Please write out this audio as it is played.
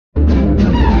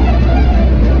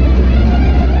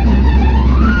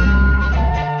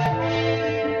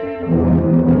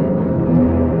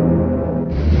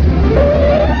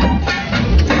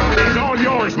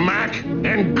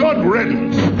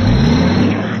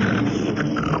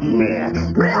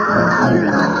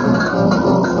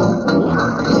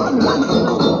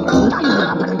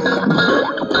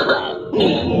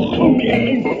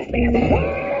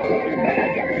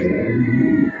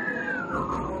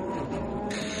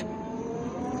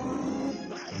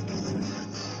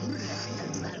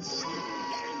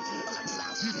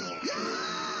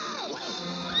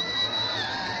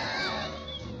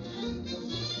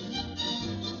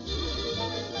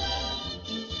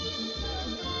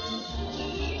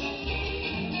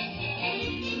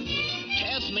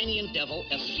Tasmanian devil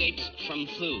escapes from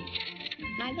food.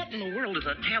 Now, what in the world is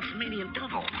a Tasmanian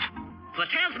devil? The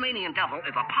Tasmanian devil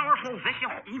is a powerful,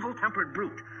 vicious, evil-tempered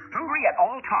brute. Hungry at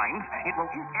all times, it will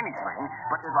eat anything,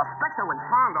 but is especially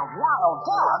fond of wild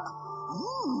duck.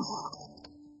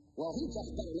 Well, he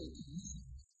just better not.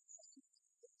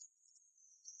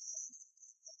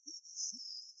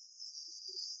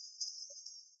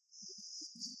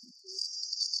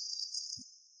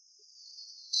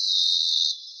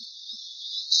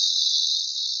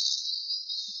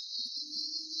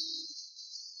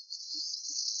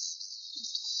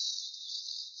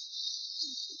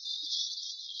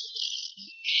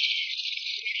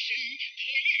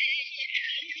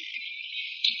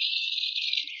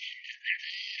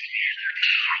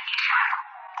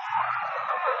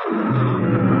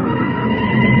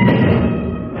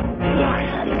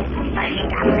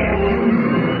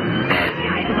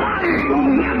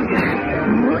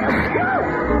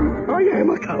 I am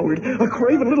a coward, a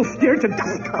craven little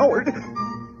scared-to-death coward.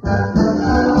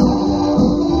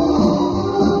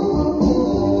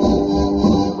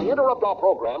 We interrupt our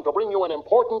program to bring you an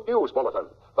important news bulletin.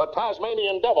 The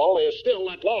Tasmanian devil is still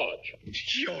at large.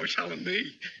 You're telling me?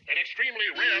 An extremely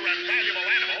rare and valuable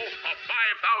animal, a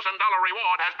 $5,000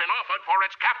 reward has been offered for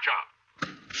its capture.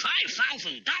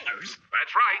 $5,000?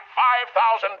 That's right,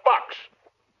 $5,000.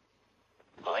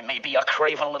 I may be a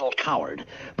craven little coward,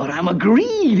 but I'm a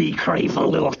greedy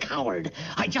craven little coward.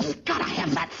 I just gotta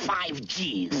have that 5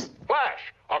 G's.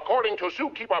 Flash, according to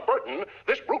zookeeper Burton,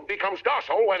 this brute becomes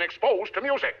docile when exposed to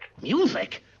music.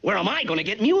 Music? Where am I gonna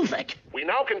get music? We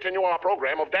now continue our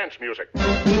program of dance music.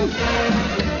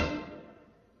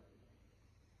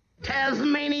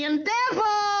 Tasmanian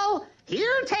devil!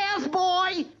 Here, Taz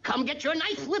boy! Come get your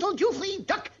nice little juicy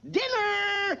duck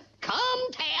dinner!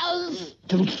 Come, Taz!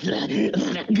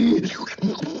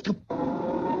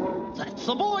 That's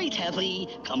the boy, Tazzy.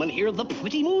 Come and hear the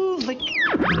pretty music.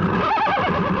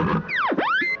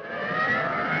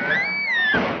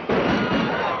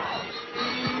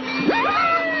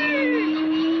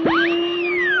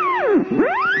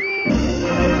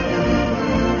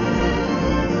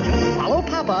 Follow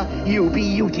Papa, you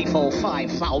beautiful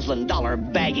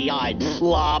 $5,000 baggy-eyed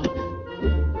slob.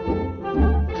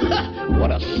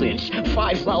 What a cinch.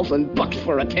 $5,000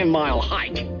 for a 10-mile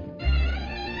hike.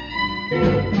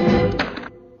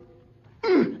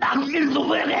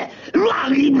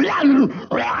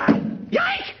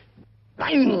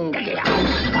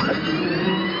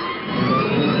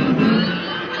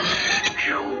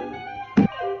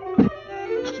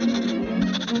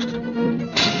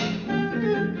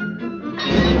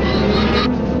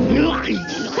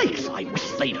 Thanks, I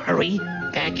wish they'd hurry.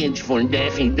 Package for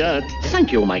Daffy Duck.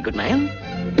 Thank you, my good man.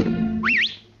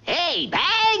 Hey,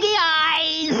 baggy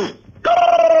eyes!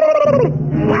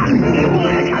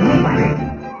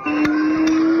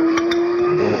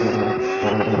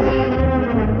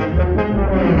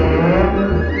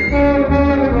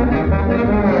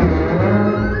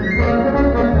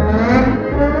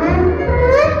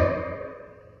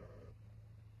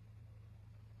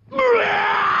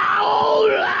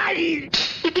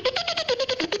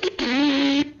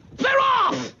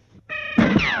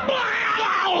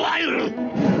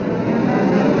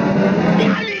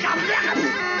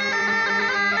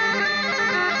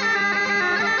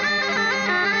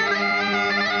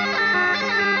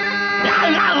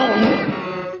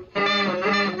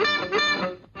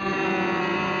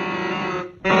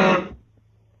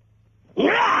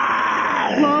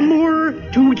 L'amour,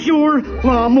 toujours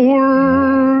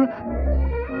l'amour.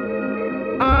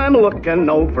 I'm looking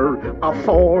over a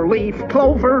 4-leaf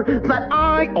clover that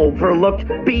I overlooked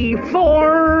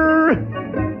before.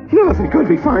 Nothing could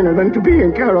be finer than to be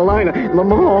in Carolina in the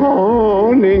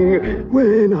morning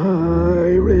when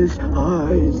Iris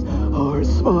eyes are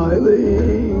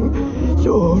smiling.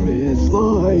 Sure is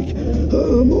like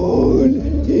a morn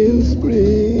in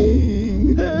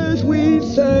spring as we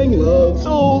sang love's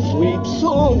old sweet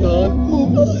song on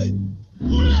moonlight.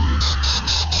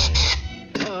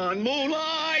 On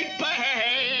Moonlight Bay.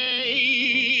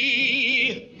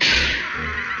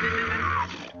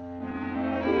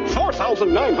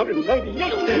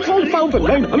 4,998,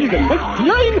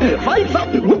 4,999,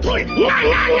 5,000.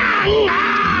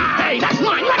 Hey, that's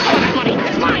mine. Let go of that money.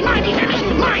 It's mine.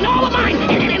 Mine, all of mine.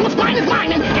 And what's mine is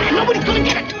mine, and nobody's gonna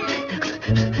get it.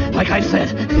 Like I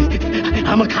said,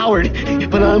 I'm a coward,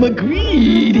 but I'm a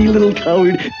greedy little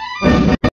coward.